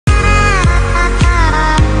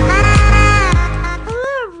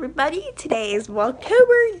everybody. Today is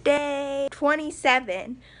Vlogtober day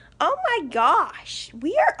 27. Oh my gosh,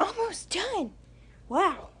 we are almost done.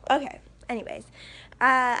 Wow. Okay, anyways,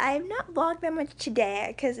 I have not vlogged that much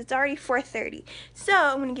today because it's already 4:30. So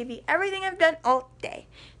I'm going to give you everything I've done all day.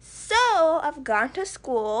 So I've gone to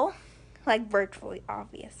school, like virtually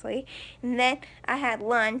obviously, and then I had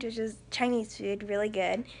lunch, which is Chinese food, really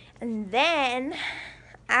good. And then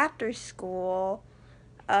after school,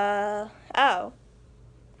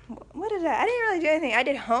 what is that? I didn't really do anything. I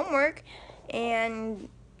did homework, and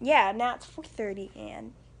yeah, now it's 4:30,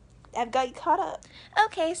 and I've got you caught up.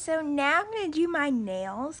 Okay, so now I'm going to do my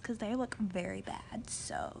nails, because they look very bad,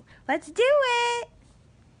 so let's do it!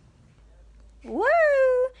 Woo!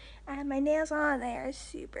 I have my nails on. They are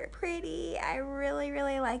super pretty. I really,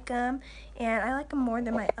 really like them, and I like them more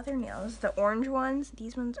than my other nails. The orange ones,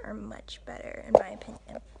 these ones are much better, in my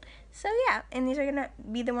opinion. So yeah, and these are gonna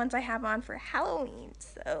be the ones I have on for Halloween.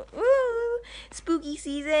 So, ooh, spooky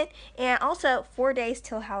season. And also 4 days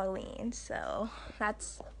till Halloween, so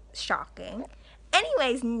that's shocking.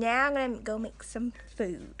 Anyways, now I'm gonna go make some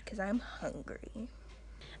food because I'm hungry.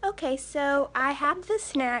 Okay, so I had the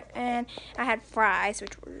snack and I had fries,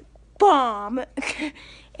 which were bomb.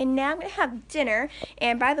 And now I'm gonna have dinner.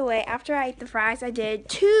 And by the way, after I ate the fries, I did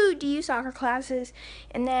 2 DU soccer classes,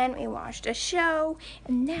 and then we watched a show,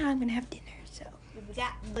 and now I'm gonna have dinner. So we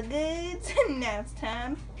got the goods, and now it's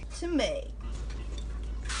time to make.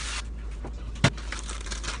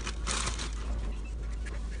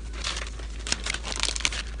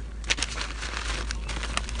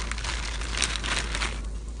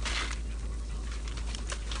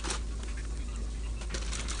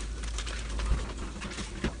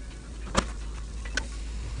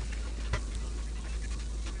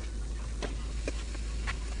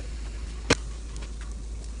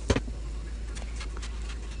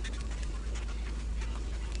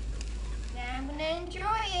 I'm gonna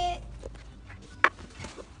enjoy